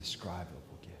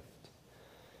indescribable gift.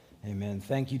 Amen.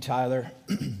 Thank you, Tyler.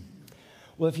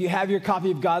 Well, if you have your copy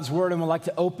of God's Word and would like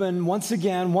to open once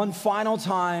again, one final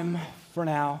time for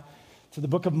now, to the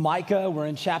book of Micah. We're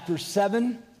in chapter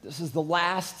 7. This is the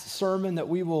last sermon that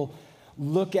we will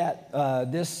look at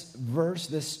this verse,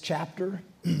 this chapter,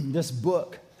 this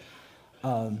book.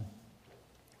 And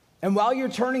while you're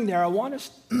turning there, I want us,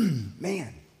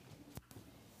 man,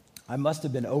 I must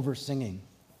have been over singing.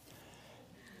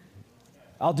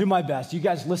 I'll do my best. You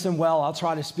guys listen well. I'll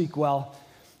try to speak well.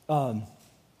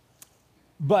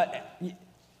 But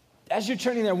as you're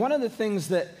turning there, one of the things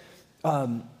that,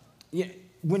 when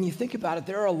you think about it,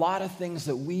 there are a lot of things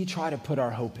that we try to put our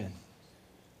hope in.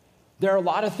 There are a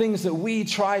lot of things that we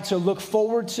try to look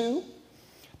forward to,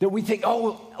 that we think,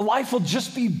 oh, life will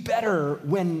just be better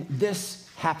when this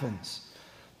happens.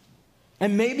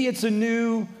 And maybe it's a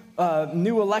new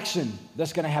election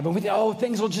that's going to happen. We think, oh,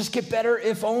 things will just get better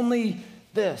if only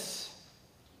this.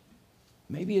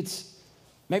 Maybe it's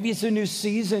a new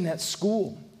season at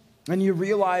school, and you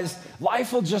realize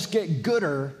life will just get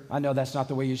gooder. I know that's not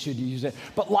the way you should use it,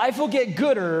 but life will get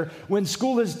gooder when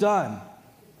school is done.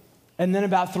 And then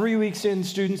about 3 weeks in,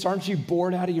 students, aren't you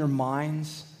bored out of your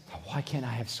minds? Why can't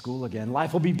I have school again?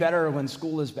 Life will be better when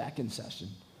school is back in session.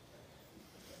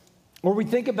 Or we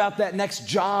think about that next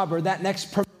job or that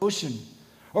next promotion.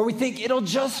 Or we think it'll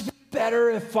just be better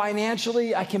if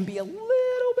financially I can be a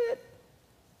little bit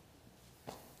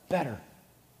better.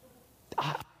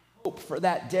 I hope for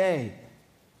that day.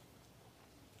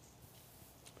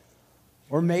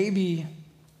 Or maybe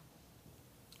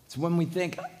it's when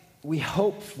we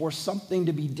hope for something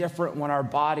to be different when our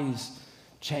bodies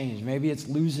change. Maybe it's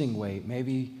losing weight.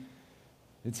 Maybe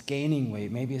it's gaining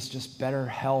weight. Maybe it's just better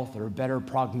health or better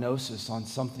prognosis on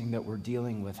something that we're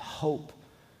dealing with. Hope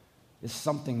is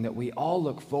something that we all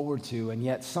look forward to, and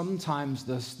yet sometimes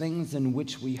those things in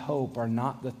which we hope are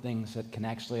not the things that can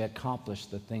actually accomplish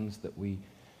the things that we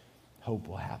hope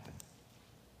will happen.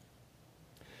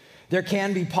 There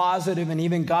can be positive and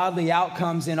even godly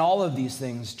outcomes in all of these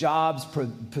things: jobs,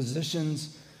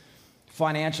 positions,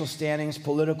 financial standings,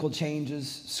 political changes,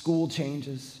 school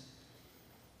changes.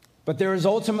 But there is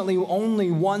ultimately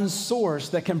only one source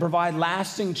that can provide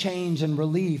lasting change and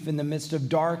relief in the midst of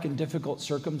dark and difficult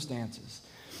circumstances.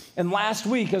 And last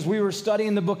week, as we were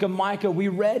studying the book of Micah, we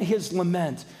read his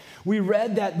lament. We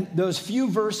read that those few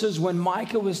verses when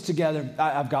Micah was together.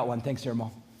 I've got one. Thanks, Irma.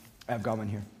 I've got one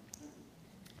here.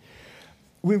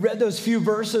 We read those few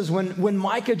verses when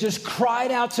Micah just cried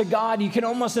out to God. You can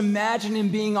almost imagine him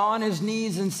being on his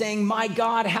knees and saying, "My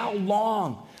God, how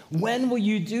long? When will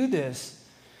you do this?"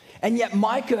 And yet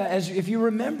Micah, if you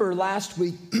remember last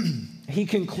week, he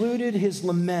concluded his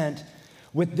lament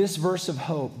with this verse of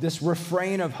hope, this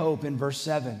refrain of hope in verse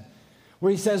 7,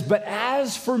 where he says, "But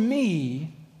as for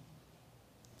me,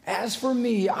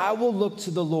 I will look to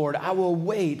the Lord. I will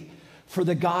wait for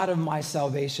the God of my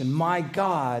salvation. My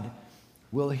God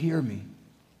will hear me."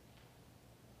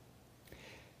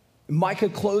 Micah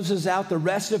closes out the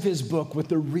rest of his book with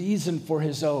the reason for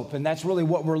his hope, and that's really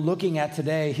what we're looking at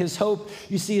today. His hope,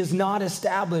 you see, is not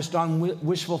established on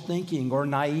wishful thinking or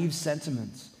naive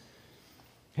sentiments.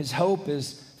 His hope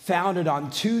is founded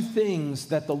on two things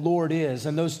that the Lord is,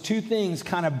 and those two things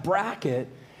kind of bracket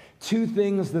two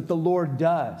things that the Lord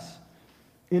does.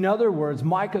 In other words,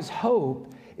 Micah's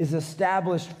hope is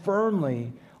established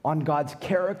firmly on God's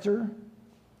character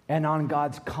and on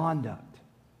God's conduct.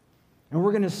 And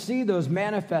we're going to see those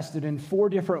manifested in 4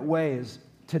 different ways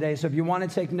today. So if you want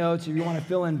to take notes, if you want to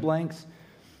fill in blanks,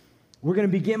 we're going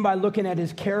to begin by looking at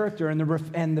his character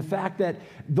and the fact that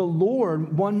the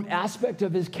Lord, one aspect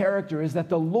of his character is that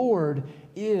the Lord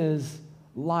is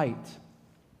light.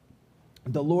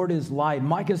 The Lord is light.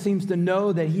 Micah seems to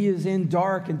know that he is in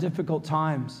dark and difficult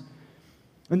times.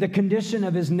 And the condition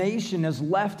of his nation has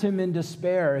left him in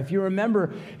despair. If you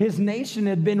remember, his nation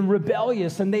had been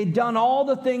rebellious, and they'd done all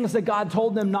the things that God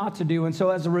told them not to do. And so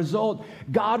as a result,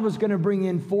 God was going to bring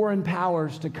in foreign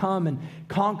powers to come and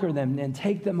conquer them and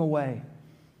take them away.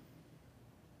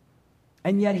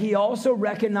 And yet he also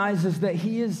recognizes that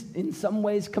he is in some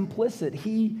ways complicit.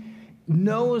 He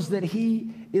knows that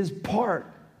he is part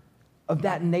of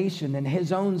that nation, and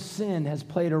his own sin has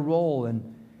played a role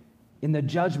in the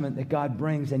judgment that God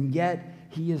brings, and yet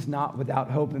he is not without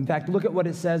hope. In fact, look at what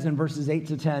it says in verses 8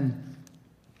 to 10.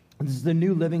 This is the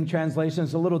New Living Translation.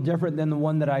 It's a little different than the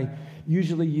one that I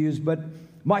usually use, but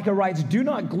Micah writes, "Do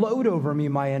not gloat over me,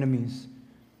 my enemies,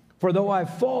 for though I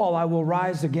fall, I will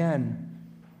rise again.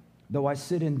 Though I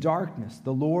sit in darkness,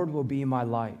 the Lord will be my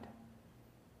light.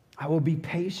 I will be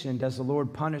patient as the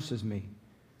Lord punishes me,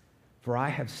 for I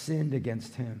have sinned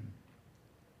against him.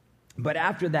 But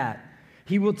after that,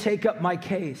 he will take up my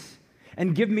case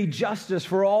and give me justice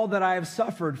for all that I have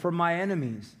suffered from my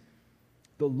enemies.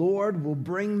 The Lord will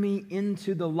bring me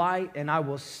into the light, and I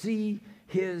will see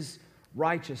his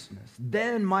righteousness.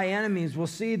 Then my enemies will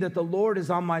see that the Lord is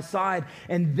on my side,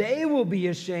 and they will be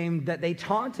ashamed that they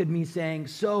taunted me, saying,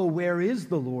 "So where is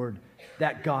the Lord,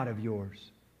 that God of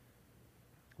yours?"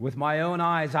 With my own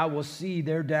eyes I will see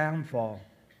their downfall.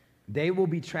 They will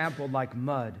be trampled like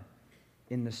mud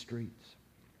in the streets.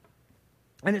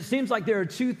 And it seems like there are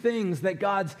two things that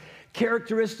God's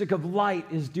characteristic of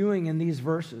light is doing in these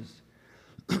verses.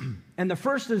 And the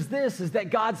first is this, is that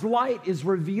God's light is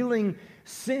revealing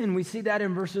sin. We see that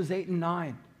in verses 8 and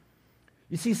 9.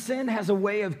 You see, sin has a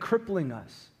way of crippling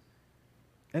us.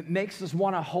 It makes us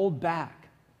want to hold back,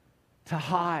 to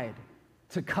hide,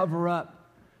 to cover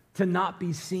up, to not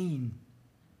be seen,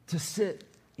 to sit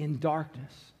in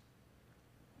darkness.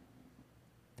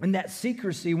 And that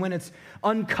secrecy, when it's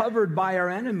uncovered by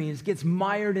our enemies, gets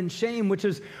mired in shame, which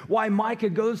is why Micah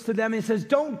goes to them and says,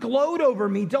 "Don't gloat over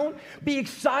me. Don't be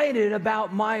excited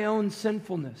about my own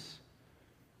sinfulness.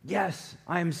 Yes,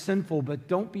 I am sinful, but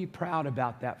don't be proud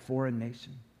about that foreign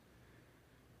nation."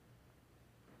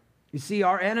 You see,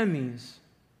 our enemies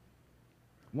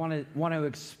want to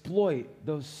exploit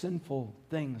those sinful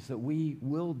things that we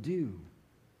will do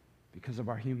because of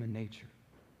our human nature.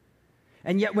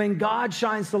 And yet when God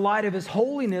shines the light of his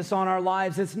holiness on our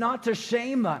lives, it's not to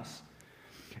shame us.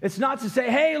 It's not to say,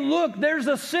 "Hey, look, there's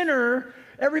a sinner.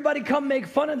 Everybody come make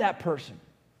fun of that person."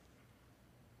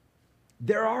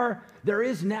 There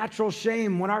is natural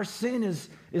shame. When our sin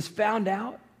is found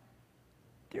out,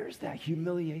 there's that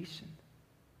humiliation.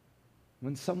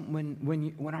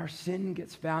 When our sin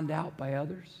gets found out by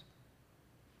others,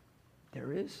 there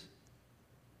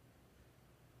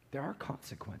are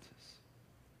consequences.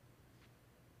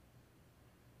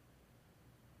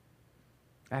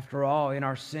 After all, in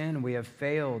our sin, we have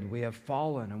failed, we have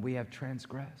fallen, and we have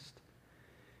transgressed.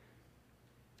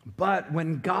 But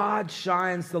when God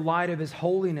shines the light of his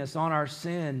holiness on our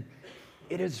sin,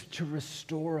 it is to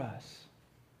restore us.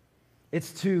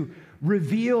 It's to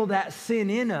reveal that sin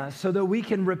in us so that we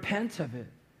can repent of it.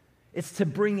 It's to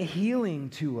bring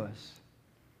healing to us.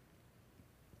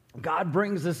 God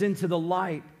brings us into the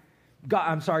light.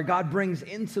 God brings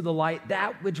into the light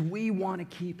that which we want to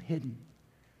keep hidden.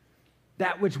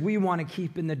 That which we want to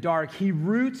keep in the dark. He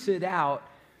roots it out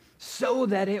so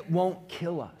that it won't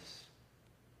kill us.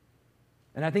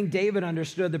 And I think David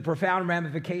understood the profound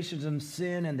ramifications of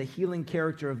sin and the healing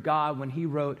character of God when he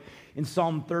wrote in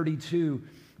Psalm 32,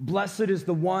 "Blessed is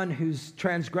the one whose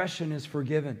transgression is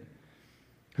forgiven,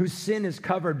 whose sin is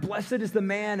covered. Blessed is the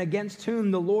man against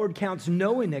whom the Lord counts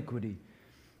no iniquity,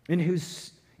 in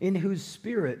whose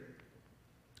spirit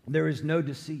there is no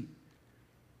deceit.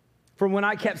 For when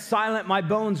I kept silent, my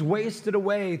bones wasted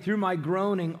away through my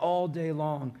groaning all day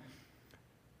long.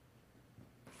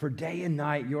 For day and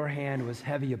night your hand was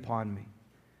heavy upon me.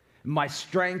 My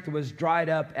strength was dried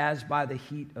up as by the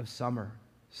heat of summer.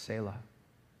 Selah.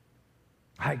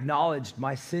 I acknowledged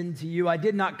my sin to you. I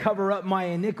did not cover up my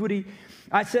iniquity.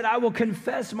 I said, I will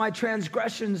confess my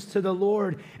transgressions to the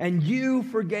Lord, and you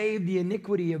forgave the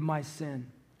iniquity of my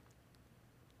sin.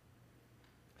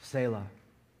 Selah.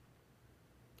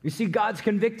 You see, God's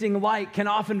convicting light can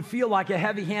often feel like a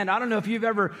heavy hand. I don't know if you've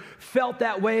ever felt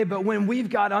that way, but when we've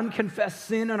got unconfessed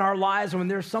sin in our lives, when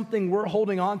there's something we're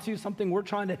holding on to, something we're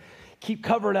trying to keep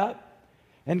covered up,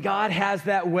 and God has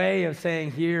that way of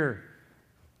saying, here,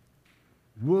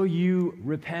 will you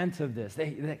repent of this?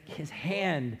 His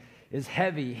hand is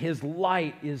heavy. His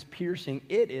light is piercing.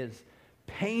 It is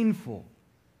painful.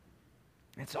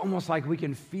 It's almost like we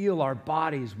can feel our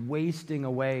bodies wasting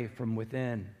away from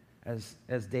within,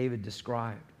 as David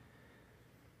described.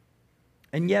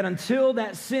 And yet until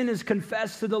that sin is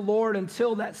confessed to the Lord,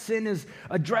 until that sin is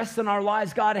addressed in our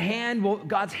lives, God's hand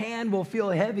will feel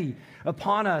heavy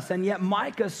upon us. And yet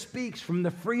Micah speaks from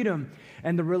the freedom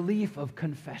and the relief of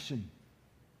confession.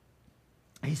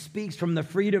 He speaks from the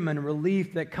freedom and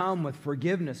relief that come with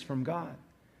forgiveness from God.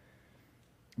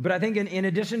 But I think in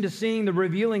addition to seeing the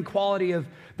revealing quality of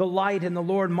the light in the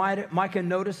Lord, Micah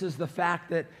notices the fact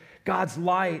that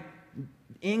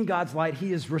in God's light,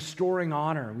 he is restoring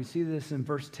honor. We see this in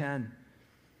verse 10.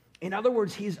 In other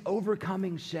words, he's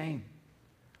overcoming shame.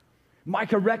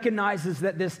 Micah recognizes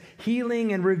that this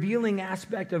healing and revealing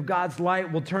aspect of God's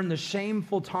light will turn the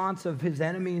shameful taunts of his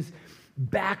enemies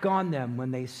back on them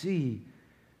when they see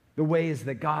the ways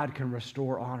that God can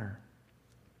restore honor.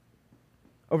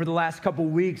 Over the last couple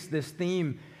weeks, this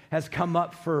theme has come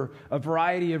up for a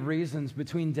variety of reasons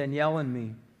between Danielle and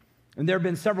me. And there have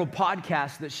been several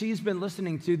podcasts that she's been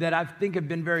listening to that I think have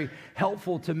been very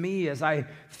helpful to me as I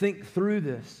think through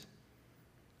this.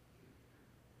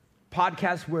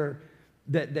 Podcasts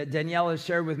that Danielle has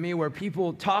shared with me where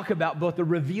people talk about both the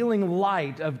revealing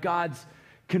light of God's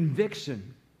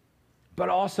conviction, but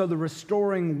also the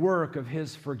restoring work of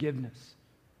his forgiveness.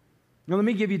 Now, let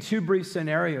me give you two brief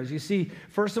scenarios. You see,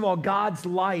 first of all, God's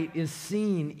light is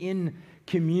seen in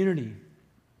community.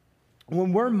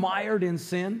 When we're mired in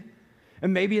sin,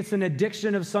 and maybe it's an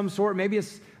addiction of some sort, maybe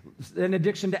it's an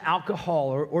addiction to alcohol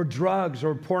or drugs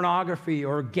or pornography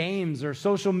or games or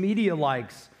social media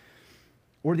likes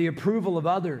or the approval of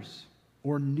others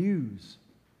or news,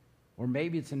 or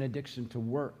maybe it's an addiction to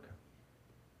work.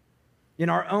 In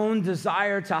our own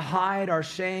desire to hide our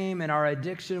shame and our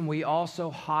addiction, we also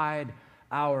hide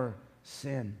our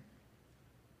sin.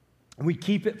 We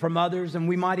keep it from others, and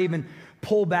we might even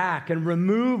pull back and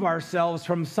remove ourselves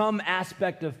from some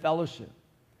aspect of fellowship,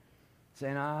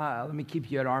 saying, let me keep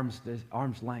you at arm's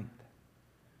length.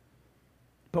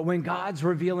 But when God's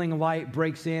revealing light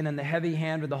breaks in and the heavy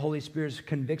hand of the Holy Spirit's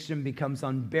conviction becomes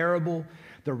unbearable,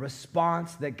 the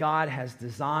response that God has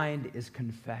designed is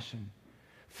confession.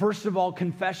 First of all,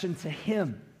 confession to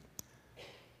him.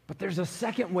 But there's a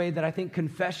second way that I think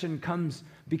confession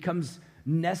becomes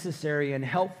necessary and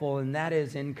helpful, and that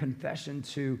is in confession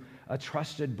to a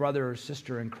trusted brother or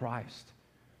sister in Christ.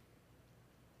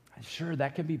 And sure,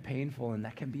 that can be painful and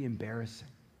that can be embarrassing.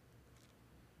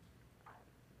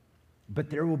 But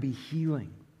there will be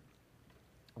healing.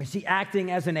 You see,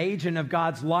 acting as an agent of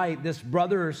God's light, this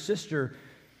brother or sister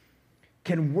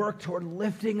can work toward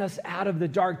lifting us out of the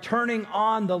dark, turning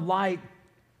on the light,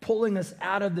 pulling us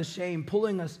out of the shame,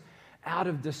 pulling us out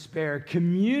of despair.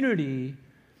 Community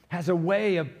has a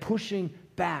way of pushing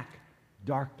back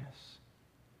darkness.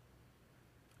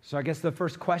 So I guess the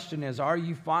first question is, are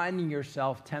you finding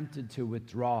yourself tempted to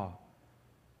withdraw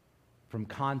from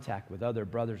contact with other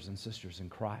brothers and sisters in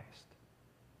Christ?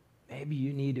 Maybe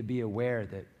you need to be aware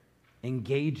that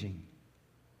engaging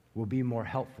will be more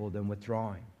helpful than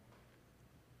withdrawing.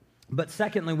 But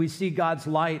secondly, we see God's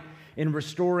light in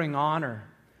restoring honor.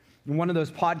 And one of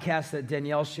those podcasts that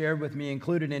Danielle shared with me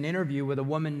included an interview with a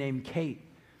woman named Kate.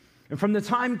 And from the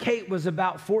time Kate was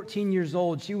about 14 years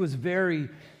old, she was very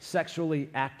sexually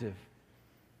active.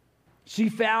 She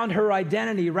found her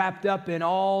identity wrapped up in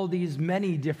all these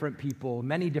many different people,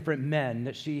 many different men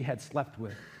that she had slept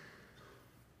with.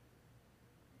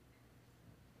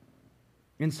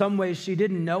 In some ways, she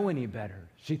didn't know any better.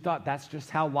 She thought that's just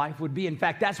how life would be. In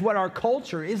fact, that's what our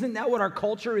culture, isn't that what our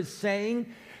culture is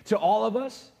saying to all of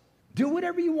us? Do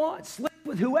whatever you want, sleep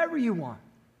with whoever you want.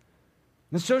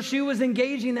 And so she was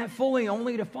engaging that fully,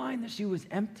 only to find that she was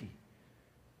empty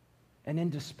and in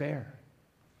despair.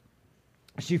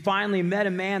 She finally met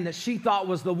a man that she thought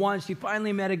was the one. She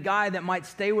finally met a guy that might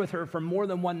stay with her for more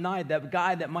than one night, that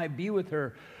guy that might be with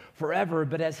her forever.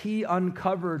 But as he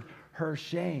uncovered her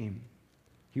shame,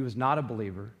 he was not a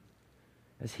believer.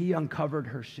 As he uncovered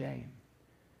her shame,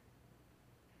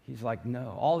 he's like,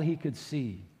 no. All he could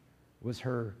see was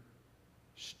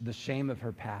the shame of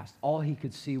her past. All he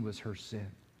could see was her sin.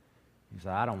 He's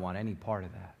like, I don't want any part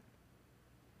of that.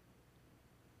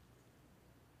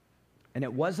 And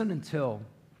it wasn't until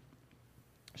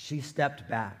she stepped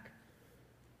back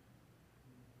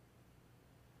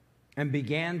and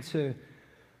began to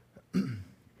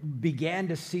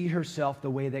see herself the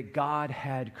way that God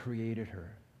had created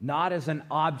her. Not as an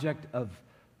object of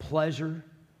pleasure,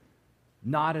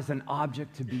 not as an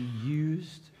object to be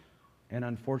used, and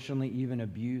unfortunately even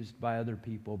abused by other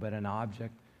people, but an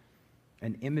object,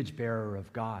 an image bearer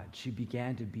of God. She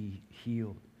began to be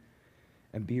healed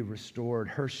and be restored.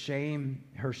 Her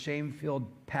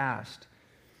shame-filled past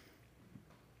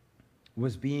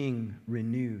was being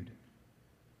renewed.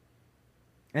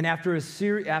 And after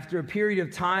a period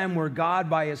of time where God,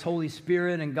 by his Holy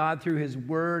Spirit and God through his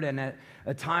word, and at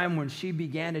a time when she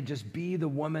began to just be the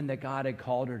woman that God had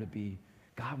called her to be,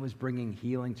 God was bringing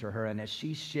healing to her. And as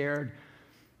she shared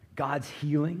God's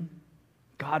healing,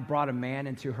 God brought a man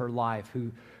into her life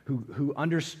who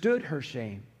understood her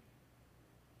shame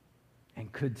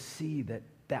and could see that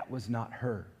that was not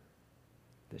her,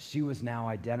 that she was now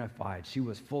identified. She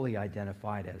was fully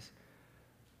identified as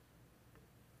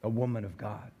a woman of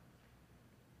God.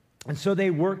 And so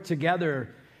they worked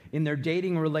together in their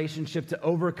dating relationship to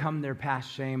overcome their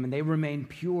past shame, and they remained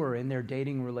pure in their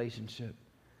dating relationship.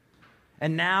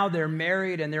 And now they're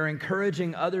married, and they're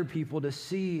encouraging other people to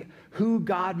see who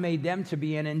God made them to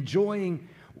be and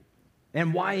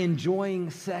why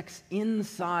enjoying sex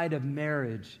inside of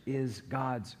marriage is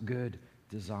God's good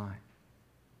design.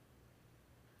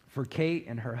 For Kate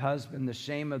and her husband, the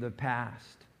shame of the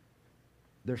past,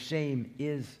 their shame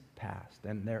is past,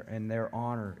 and their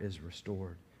honor is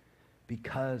restored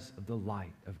because of the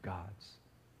light of God's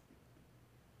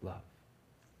love.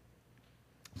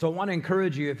 So I want to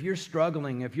encourage you, if you're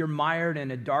struggling, if you're mired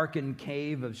in a darkened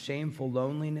cave of shameful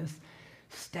loneliness,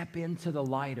 step into the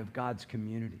light of God's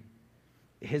community,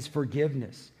 His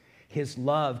forgiveness, His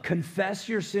love. Confess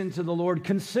your sin to the Lord.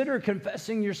 Consider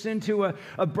confessing your sin to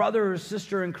a brother or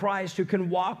sister in Christ who can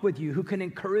walk with you, who can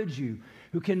encourage you,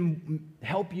 who can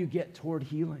help you get toward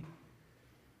healing.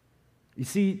 You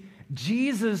see,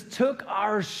 Jesus took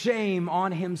our shame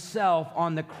on Himself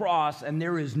on the cross, and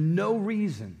there is no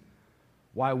reason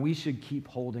why we should keep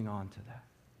holding on to that.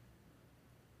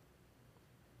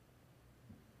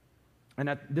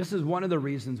 And this is one of the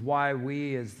reasons why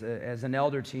we as an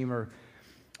elder team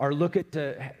are looking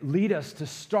to lead us to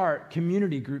start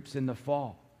community groups in the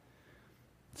fall.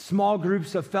 Small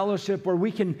groups of fellowship where we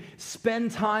can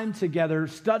spend time together,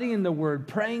 studying the Word,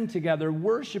 praying together,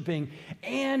 worshiping,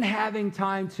 and having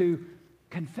time to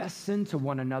confess sin to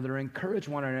one another, encourage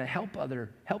one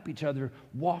another, help each other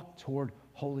walk toward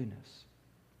holiness.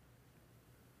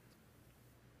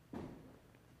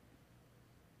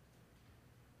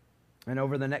 And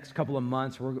over the next couple of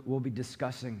months, we'll be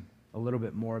discussing a little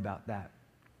bit more about that.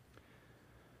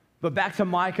 But back to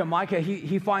Micah. Micah,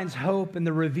 he finds hope in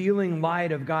the revealing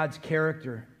light of God's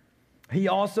character. He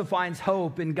also finds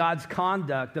hope in God's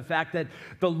conduct, the fact that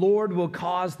the Lord will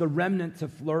cause the remnant to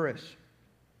flourish.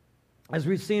 As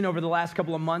we've seen over the last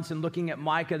couple of months in looking at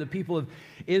Micah, the people of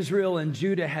Israel and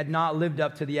Judah had not lived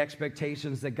up to the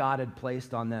expectations that God had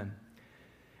placed on them.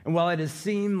 And while it has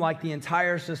seemed like the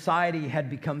entire society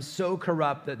had become so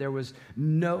corrupt that there was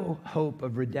no hope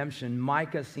of redemption,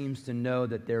 Micah seems to know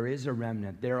that there is a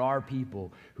remnant. There are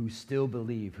people who still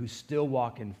believe, who still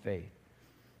walk in faith,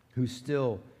 who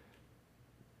still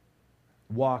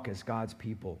walk as God's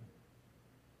people.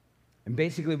 And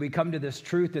basically, we come to this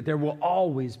truth that there will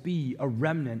always be a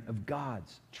remnant of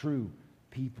God's true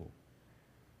people.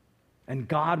 And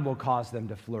God will cause them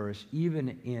to flourish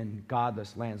even in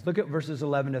godless lands. Look at verses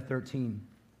 11 to 13.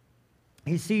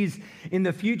 He sees in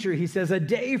the future, he says, a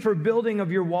day for building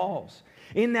of your walls.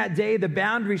 In that day, the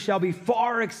boundary shall be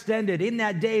far extended. In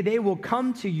that day, they will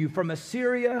come to you from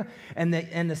Assyria and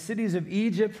the cities of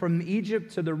Egypt, from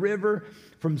Egypt to the river,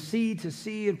 from sea to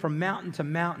sea, and from mountain to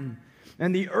mountain.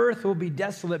 And the earth will be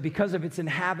desolate because of its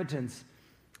inhabitants,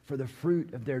 for the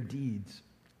fruit of their deeds.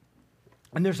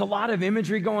 And there's a lot of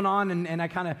imagery going on, and I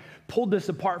kind of pulled this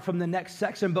apart from the next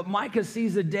section. But Micah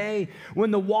sees a day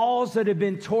when the walls that have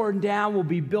been torn down will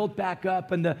be built back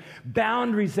up, and the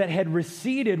boundaries that had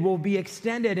receded will be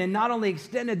extended. And not only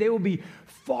extended, they will be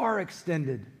far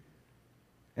extended.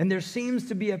 And there seems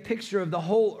to be a picture of the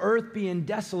whole earth being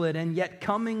desolate and yet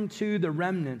coming to the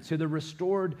remnant, to the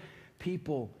restored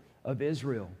people of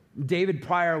Israel. David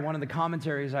Pryor, one of the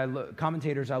commentators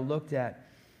I looked at,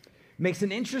 makes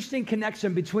an interesting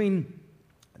connection between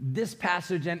this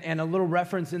passage and a little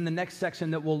reference in the next section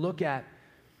that we'll look at.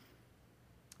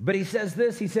 But he says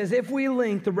this, he says, if we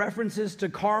link the references to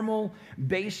Carmel,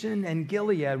 Bashan, and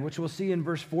Gilead, which we'll see in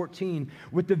verse 14,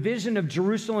 with the vision of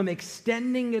Jerusalem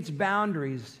extending its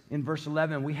boundaries in verse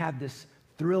 11, we have this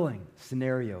thrilling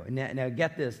scenario. And now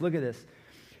get this, look at this.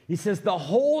 He says, the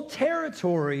whole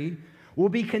territory will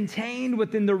be contained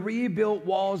within the rebuilt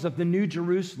walls of the New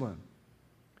Jerusalem,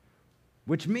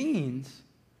 which means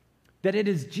that it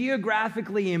is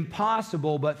geographically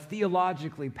impossible but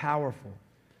theologically powerful.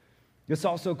 This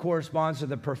also corresponds to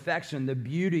the perfection, the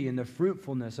beauty, and the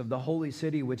fruitfulness of the holy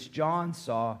city which John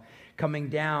saw coming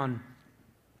down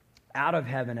out of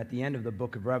heaven at the end of the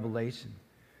book of Revelation.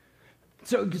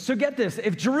 So get this.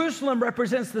 If Jerusalem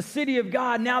represents the city of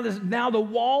God, now the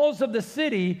walls of the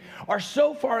city are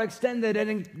so far extended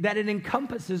that it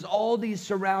encompasses all these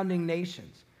surrounding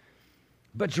nations.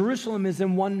 But Jerusalem is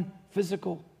in one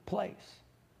physical place.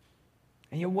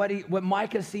 And yet what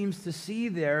Micah seems to see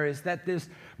there is that this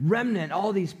remnant,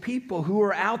 all these people who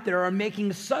are out there are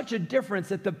making such a difference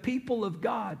that the people of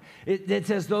God, it's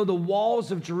as though the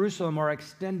walls of Jerusalem are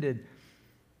extended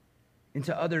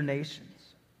into other nations.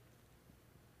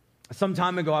 Some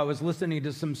time ago, I was listening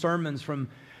to some sermons from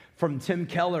Tim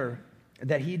Keller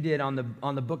that he did on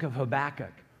the book of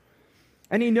Habakkuk.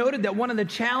 And he noted that one of the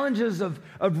challenges of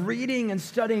reading and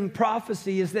studying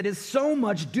prophecy is that it's so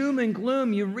much doom and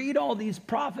gloom. You read all these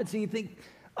prophets and you think,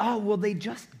 oh, will they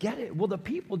just get it? Will the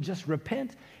people just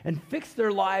repent and fix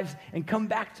their lives and come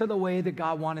back to the way that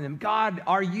God wanted them? God,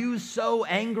 are you so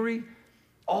angry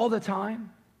all the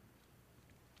time?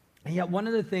 And yet one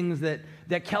of the things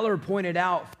that Keller pointed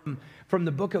out from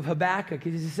the book of Habakkuk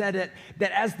is he said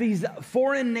that as these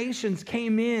foreign nations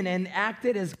came in and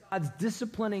acted as God's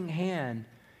disciplining hand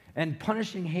and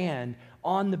punishing hand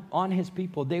on his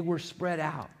people, they were spread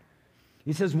out.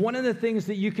 He says one of the things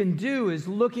that you can do is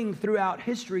looking throughout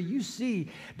history, you see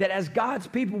that as God's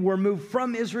people were moved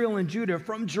from Israel and Judah,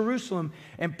 from Jerusalem,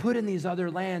 and put in these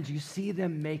other lands, you see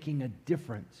them making a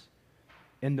difference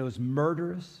in those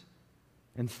murderous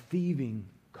and thieving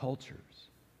cultures.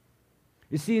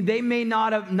 You see, they may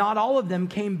not all of them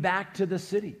came back to the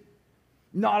city.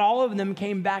 Not all of them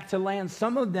came back to land.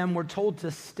 Some of them were told to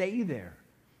stay there.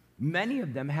 Many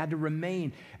of them had to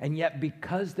remain, and yet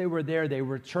because they were there, they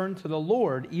returned to the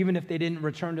Lord, even if they didn't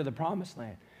return to the promised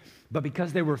land. But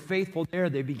because they were faithful there,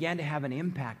 they began to have an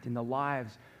impact in the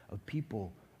lives of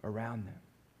people around them.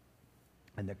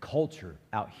 And the culture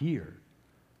out here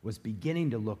was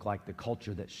beginning to look like the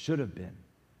culture that should have been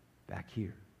back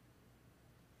here.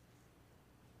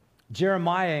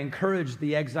 Jeremiah encouraged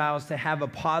the exiles to have a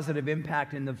positive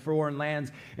impact in the foreign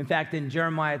lands. In fact, in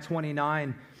Jeremiah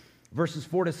 29, verses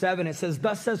 4-7, it says,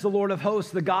 "Thus says the Lord of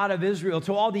hosts, the God of Israel,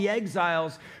 to all the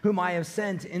exiles whom I have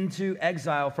sent into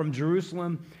exile from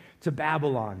Jerusalem to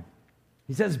Babylon."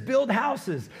 He says, "Build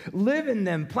houses, live in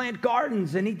them, plant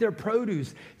gardens and eat their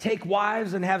produce. Take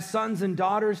wives and have sons and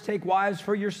daughters. Take wives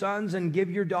for your sons and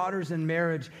give your daughters in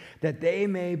marriage, that they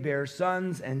may bear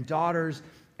sons and daughters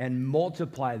and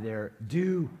multiply there.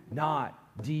 Do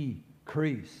not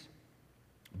decrease,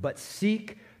 but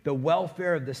seek the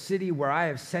welfare of the city where I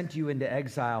have sent you into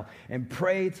exile, and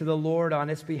pray to the Lord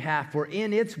on its behalf, for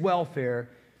in its welfare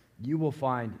you will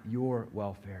find your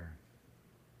welfare."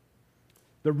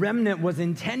 The remnant was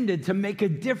intended to make a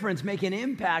difference, make an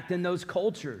impact in those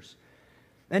cultures.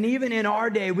 And even in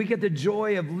our day, we get the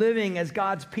joy of living as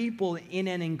God's people in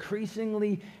an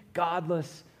increasingly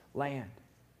godless land.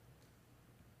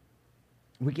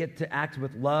 We get to act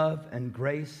with love and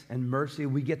grace and mercy.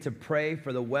 We get to pray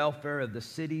for the welfare of the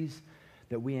cities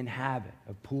that we inhabit,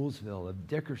 of Poolesville, of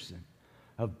Dickerson,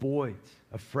 of Boyd,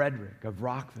 of Frederick, of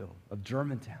Rockville, of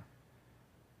Germantown,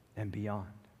 and beyond.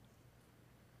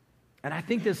 And I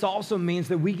think this also means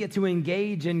that we get to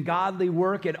engage in godly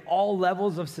work at all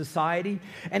levels of society.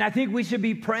 And I think we should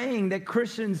be praying that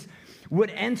Christians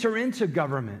would enter into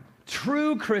government.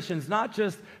 True Christians, not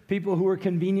just people who are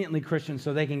conveniently Christians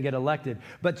so they can get elected,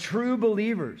 but true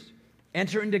believers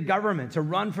enter into government to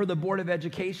run for the Board of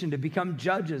Education, to become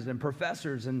judges and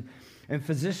professors and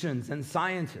physicians and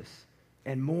scientists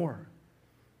and more.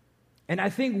 And I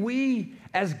think we,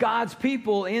 as God's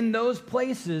people in those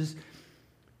places,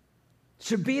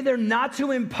 should be there not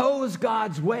to impose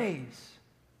God's ways,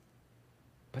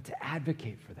 but to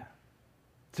advocate for them,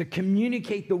 to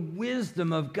communicate the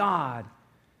wisdom of God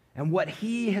and what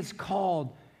He has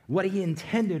called, what He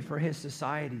intended for His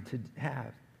society to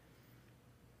have,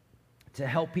 to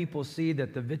help people see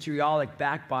that the vitriolic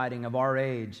backbiting of our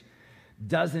age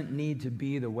doesn't need to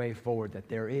be the way forward, that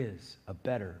there is a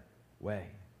better way.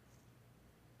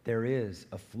 There is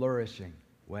a flourishing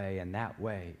way, and that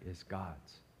way is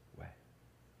God's way.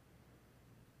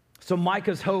 So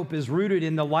Micah's hope is rooted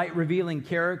in the light-revealing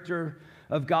character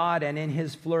of God and in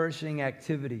His flourishing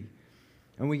activity.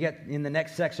 And we get, in the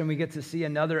next section, we get to see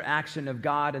another action of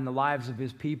God in the lives of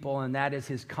His people, and that is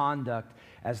His conduct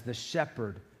as the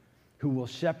shepherd who will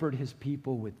shepherd His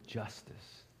people with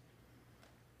justice.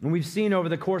 And we've seen over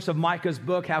the course of Micah's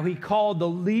book how he called the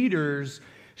leaders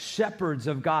shepherds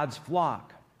of God's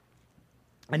flock.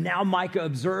 And now Micah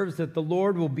observes that the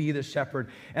Lord will be the shepherd.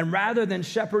 And rather than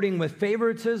shepherding with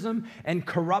favoritism and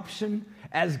corruption,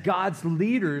 as God's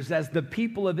leaders, as the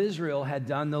people of Israel had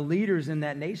done, the leaders in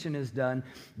that nation has done,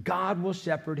 God will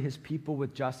shepherd His people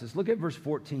with justice. Look at verse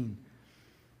 14.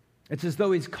 It's as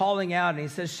though He's calling out, and He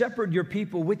says, "Shepherd your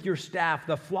people with your staff,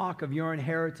 the flock of your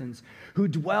inheritance, who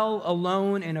dwell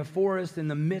alone in a forest in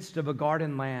the midst of a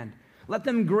garden land. Let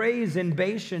them graze in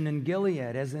Bashan and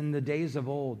Gilead, as in the days of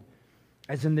old,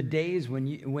 as in the days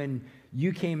when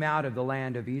you came out of the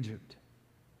land of Egypt.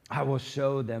 I will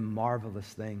show them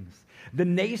marvelous things. The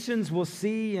nations will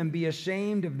see and be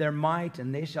ashamed of their might,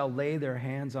 and they shall lay their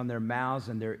hands on their mouths,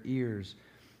 and their ears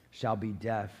shall be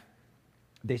deaf.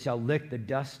 They shall lick the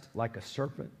dust like a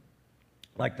serpent,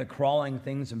 like the crawling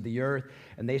things of the earth,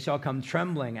 and they shall come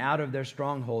trembling out of their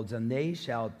strongholds, and they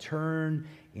shall turn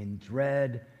in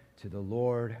dread to the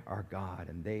Lord our God,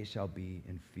 and they shall be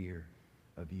in fear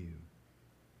of you."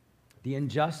 The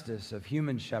injustice of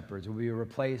human shepherds will be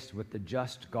replaced with the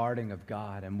just guarding of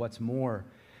God. And what's more,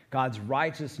 God's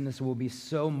righteousness will be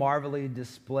so marvelously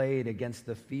displayed against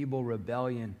the feeble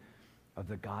rebellion of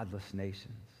the godless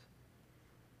nations.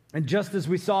 And just as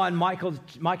we saw in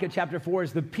Micah chapter 4,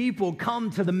 as the people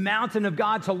come to the mountain of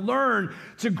God to learn,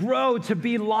 to grow, to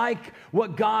be like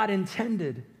what God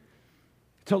intended,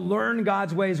 to learn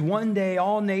God's ways, one day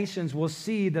all nations will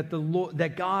see that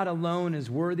that God alone is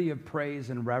worthy of praise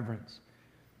and reverence.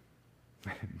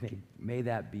 May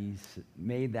that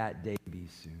day be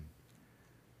soon.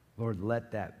 Lord,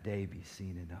 let that day be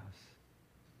seen in us.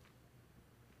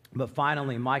 But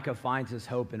finally, Micah finds his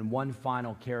hope in one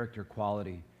final character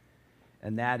quality,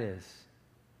 and that is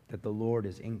that the Lord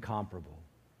is incomparable.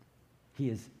 He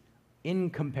is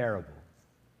incomparable.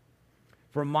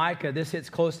 For Micah, this hits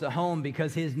close to home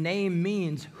because his name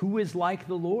means who is like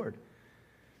the Lord.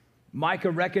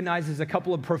 Micah recognizes a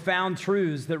couple of profound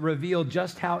truths that reveal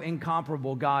just how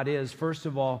incomparable God is. First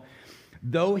of all,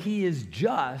 though he is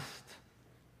just,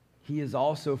 he is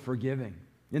also forgiving.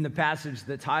 In the passage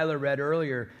that Tyler read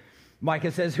earlier,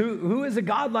 Micah says, who is a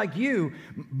God like you,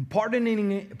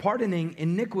 pardoning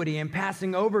iniquity and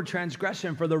passing over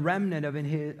transgression for the remnant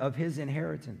of his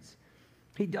inheritance?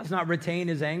 He does not retain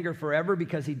his anger forever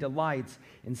because he delights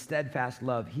in steadfast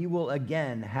love. He will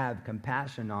again have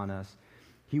compassion on us.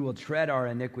 He will tread our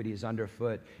iniquities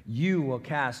underfoot. You will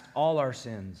cast all our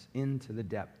sins into the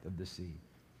depth of the sea.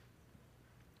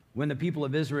 When the people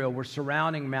of Israel were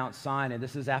surrounding Mount Sinai,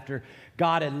 this is after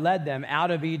God had led them out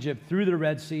of Egypt through the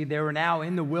Red Sea. They were now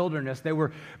in the wilderness. They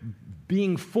were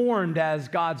being formed as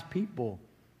God's people.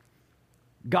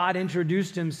 God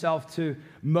introduced himself to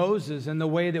Moses in the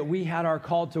way that we had our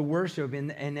call to worship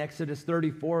in Exodus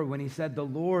 34 when he said, the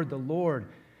Lord,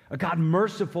 a God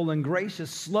merciful and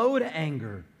gracious, slow to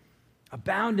anger,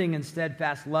 abounding in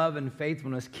steadfast love and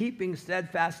faithfulness, keeping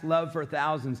steadfast love for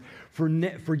thousands,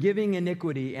 forgiving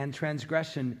iniquity and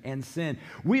transgression and sin.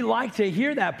 We like to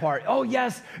hear that part. Oh,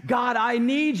 yes, God, I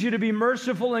need you to be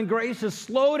merciful and gracious,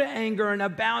 slow to anger and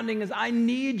abounding as I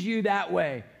need you that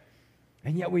way.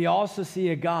 And yet we also see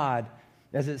a God,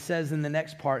 as it says in the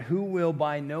next part, who will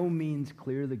by no means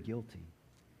clear the guilty,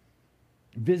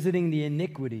 visiting the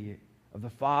iniquity of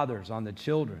the fathers on the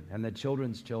children and the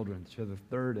children's children to the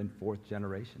third and fourth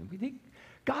generation. We think,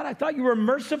 God, I thought you were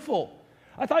merciful.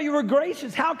 I thought you were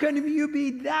gracious. How can you be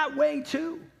that way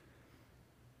too?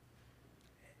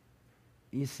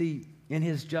 You see, in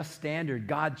his just standard,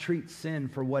 God treats sin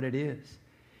for what it is.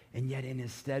 And yet in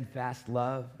his steadfast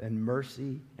love and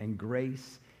mercy and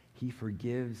grace, he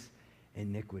forgives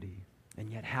iniquity. And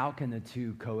yet how can the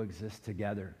two coexist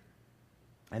together?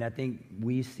 And I think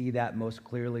we see that most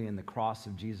clearly in the cross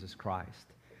of Jesus Christ.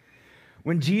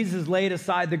 When Jesus laid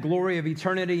aside the glory of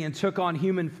eternity and took on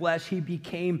human flesh, he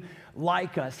became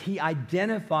like us. He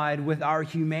identified with our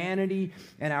humanity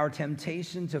and our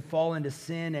temptation to fall into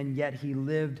sin, and yet he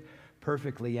lived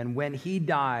perfectly. And when he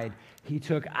died, he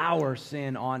took our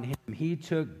sin on him. He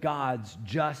took God's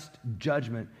just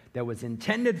judgment that was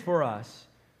intended for us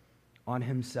on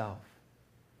himself.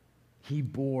 He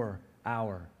bore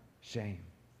our shame.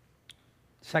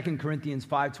 2 Corinthians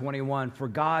 5:21, for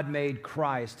God made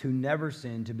Christ, who never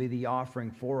sinned, to be the offering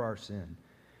for our sin,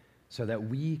 so that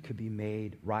we could be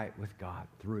made right with God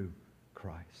through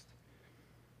Christ.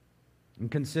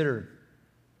 And consider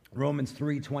Romans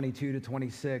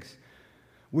 3:22-26.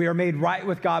 We are made right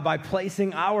with God by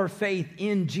placing our faith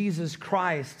in Jesus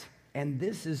Christ, and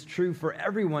this is true for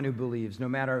everyone who believes, no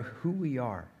matter who we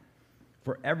are.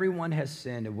 For everyone has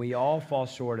sinned, and we all fall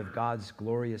short of God's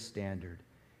glorious standard.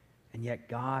 And yet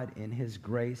God, in his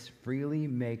grace, freely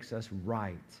makes us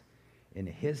right in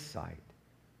his sight.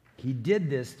 He did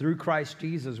this through Christ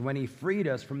Jesus when he freed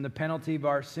us from the penalty of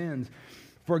our sins.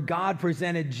 For God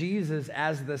presented Jesus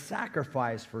as the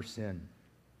sacrifice for sin.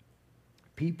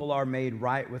 People are made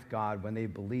right with God when they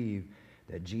believe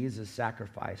that Jesus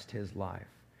sacrificed his life,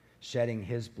 shedding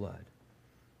his blood.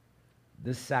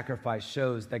 This sacrifice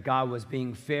shows that God was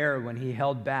being fair when he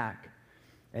held back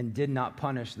and did not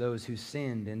punish those who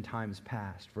sinned in times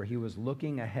past, for he was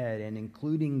looking ahead and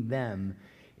including them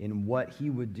in what he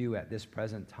would do at this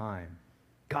present time.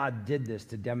 God did this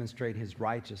to demonstrate his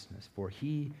righteousness, for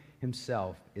he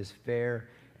himself is fair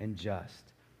and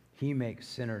just. He makes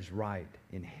sinners right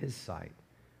in his sight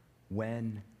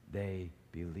when they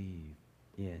believe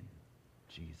in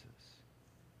Jesus.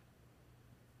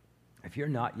 If you're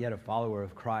not yet a follower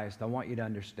of Christ, I want you to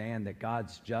understand that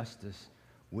God's justice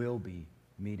will be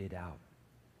meted out.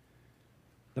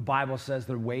 The Bible says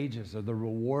the wages or the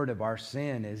reward of our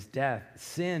sin is death.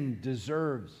 Sin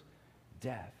deserves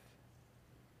death.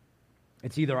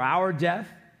 It's either our death,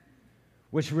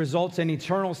 which results in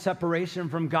eternal separation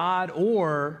from God,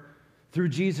 or through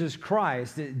Jesus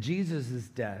Christ, Jesus'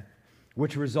 death,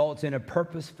 which results in a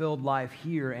purpose-filled life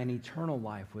here and eternal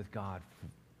life with God.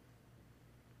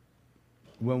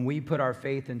 when we put our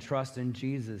faith and trust in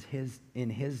Jesus, in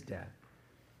his death,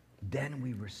 then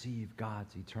we receive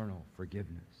God's eternal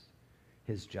forgiveness,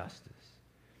 his justice.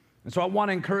 And so I want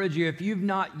to encourage you, if you've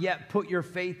not yet put your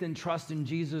faith and trust in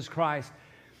Jesus Christ,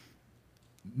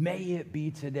 may it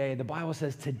be today. The Bible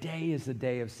says today is the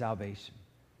day of salvation.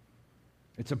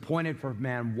 It's appointed for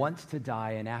man once to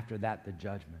die, and after that, the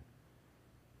judgment.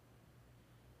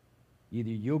 Either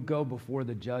you'll go before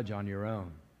the judge on your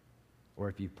own, or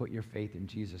if you put your faith in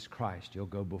Jesus Christ, you'll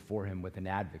go before him with an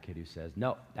advocate who says,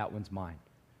 no, that one's mine.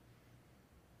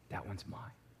 That one's mine.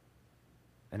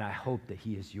 And I hope that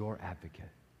he is your advocate.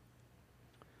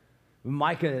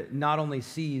 Micah not only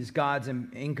sees God's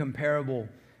incomparable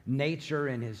nature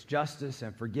and his justice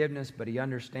and forgiveness, but he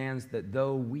understands that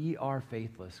though we are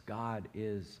faithless, God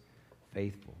is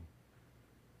faithful.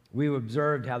 We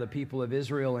observed how the people of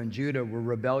Israel and Judah were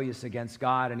rebellious against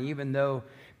God, and even though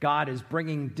God is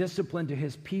bringing discipline to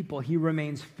his people, he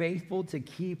remains faithful to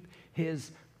keep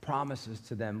his promises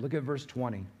to them. Look at verse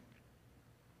 20.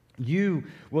 You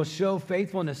will show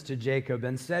faithfulness to Jacob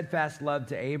and steadfast love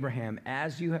to Abraham,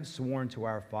 as you have sworn to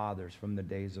our fathers from the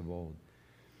days of old.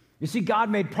 You see, God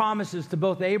made promises to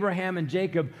both Abraham and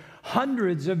Jacob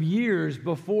hundreds of years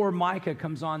before Micah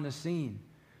comes on the scene.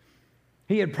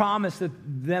 He had promised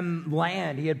them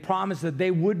land. He had promised that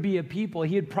they would be a people.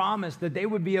 He had promised that they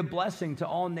would be a blessing to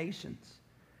all nations.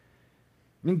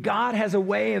 And God has a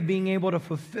way of being able to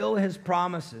fulfill his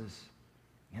promises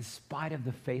in spite of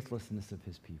the faithlessness of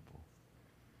his people.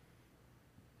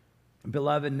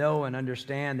 Beloved, know and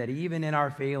understand that even in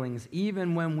our failings,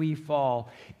 even when we fall,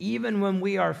 even when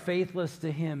we are faithless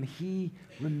to him, he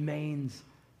remains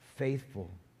faithful.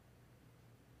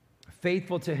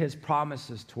 Faithful to his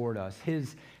promises toward us.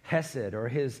 His hesed, or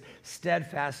his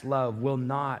steadfast love, will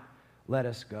not let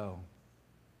us go.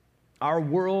 Our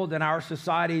world and our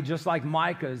society, just like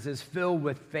Micah's, is filled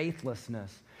with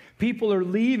faithlessness. People are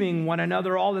leaving one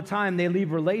another all the time. They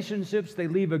leave relationships, they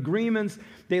leave agreements,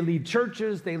 they leave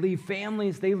churches, they leave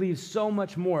families, they leave so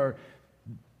much more.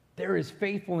 There is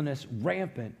faithlessness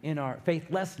rampant in our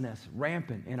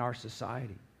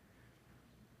society.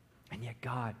 And yet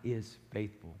God is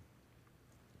faithful.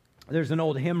 There's an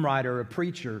old hymn writer, a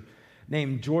preacher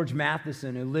named George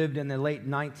Matheson, who lived in the late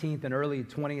 19th and early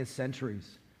 20th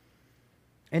centuries.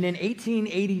 And in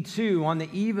 1882, on the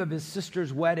eve of his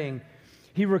sister's wedding,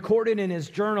 he recorded in his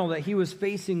journal that he was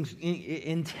facing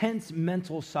intense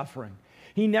mental suffering.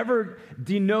 He never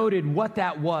denoted what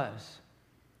that was,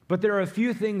 but there are a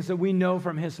few things that we know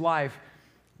from his life.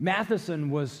 Matheson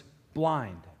was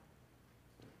blind.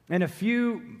 And a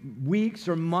few weeks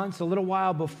or months, a little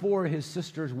while before his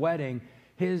sister's wedding,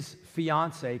 his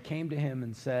fiance came to him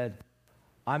and said,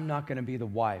 I'm not going to be the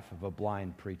wife of a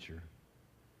blind preacher.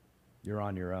 You're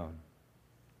on your own.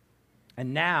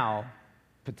 And now,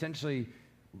 potentially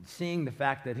seeing the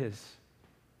fact that his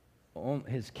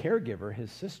caregiver,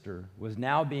 his sister, was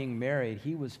now being married,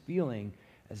 he was feeling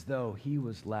as though he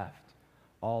was left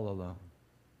all alone.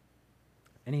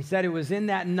 And he said it was in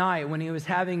that night when he was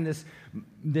having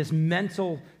this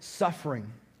mental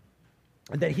suffering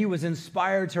that he was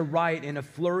inspired to write in a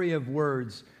flurry of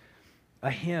words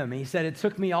a hymn. And he said, it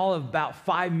took me all of about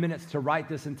 5 minutes to write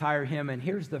this entire hymn. And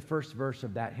here's the first verse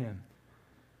of that hymn.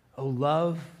 O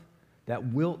love that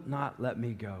wilt not let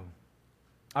me go,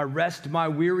 I rest my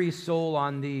weary soul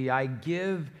on thee. I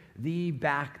give thee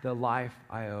back the life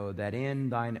I owe, that in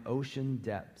thine ocean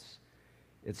depths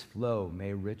its flow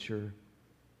may richer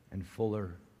and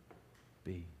fuller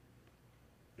be.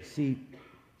 See,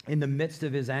 in the midst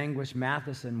of his anguish,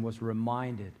 Matheson was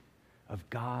reminded of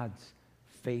God's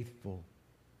faithful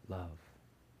love.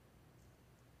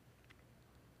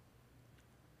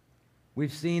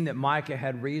 We've seen that Micah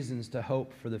had reasons to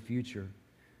hope for the future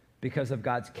because of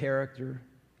God's character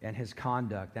and his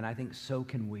conduct, and I think so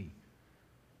can we.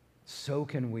 So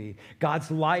can we. God's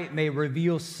light may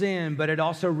reveal sin, but it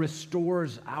also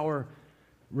restores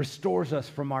us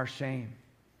from our shame.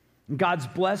 God's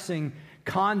blessing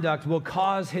conduct will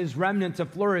cause his remnant to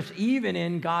flourish even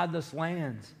in godless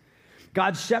lands.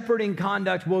 God's shepherding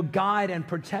conduct will guide and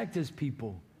protect his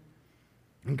people.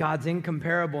 And God's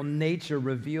incomparable nature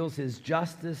reveals his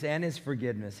justice and his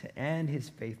forgiveness and his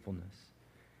faithfulness,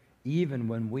 even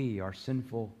when we are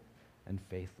sinful and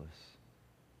faithless.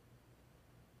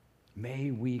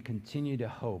 May we continue to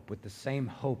hope with the same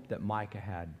hope that Micah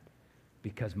had,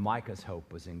 because Micah's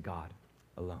hope was in God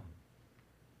alone.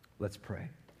 Let's pray.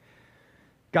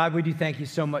 God, we do thank you so much